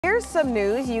Here's some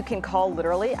news you can call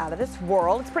literally out of this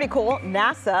world. It's pretty cool.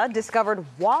 NASA discovered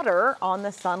water on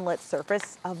the sunlit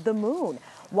surface of the moon.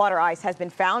 Water ice has been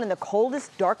found in the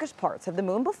coldest, darkest parts of the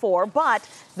moon before, but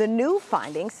the new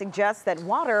findings suggest that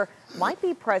water might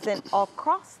be present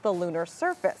across the lunar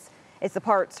surface. It's the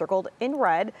part circled in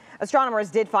red.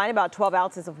 Astronomers did find about 12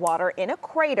 ounces of water in a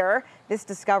crater. This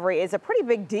discovery is a pretty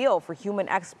big deal for human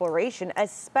exploration,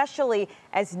 especially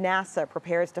as NASA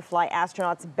prepares to fly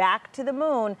astronauts back to the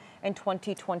moon in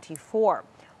 2024.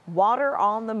 Water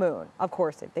on the moon, of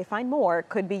course, if they find more,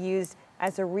 could be used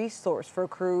as a resource for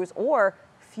crews or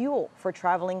fuel for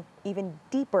traveling even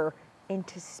deeper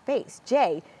into space.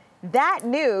 Jay, that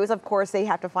news, of course, they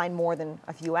have to find more than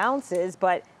a few ounces,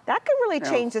 but that could really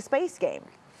change the space game.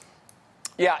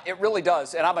 Yeah, it really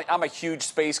does. And I'm a huge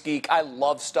space geek. I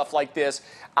love stuff like this.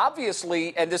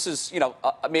 Obviously, and this is,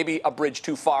 maybe a bridge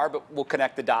too far, but we'll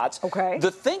connect the dots. Okay.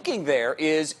 The thinking there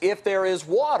is if there is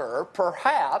water,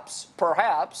 perhaps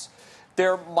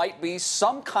there might be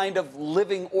some kind of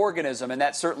living organism, and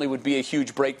that certainly would be a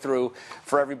huge breakthrough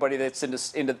for everybody that's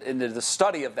into the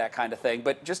study of that kind of thing.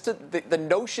 But just the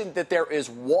notion that there is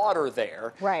water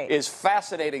there is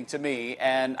fascinating to me,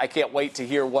 and I can't wait to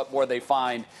hear what more they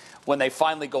find when they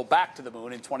finally go back to the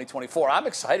moon in 2024. I'm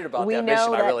excited about that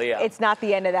mission. I really am. It's not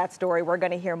the end of that story. We're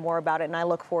going to hear more about it, and I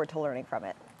look forward to learning from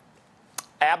it.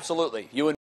 Absolutely. You and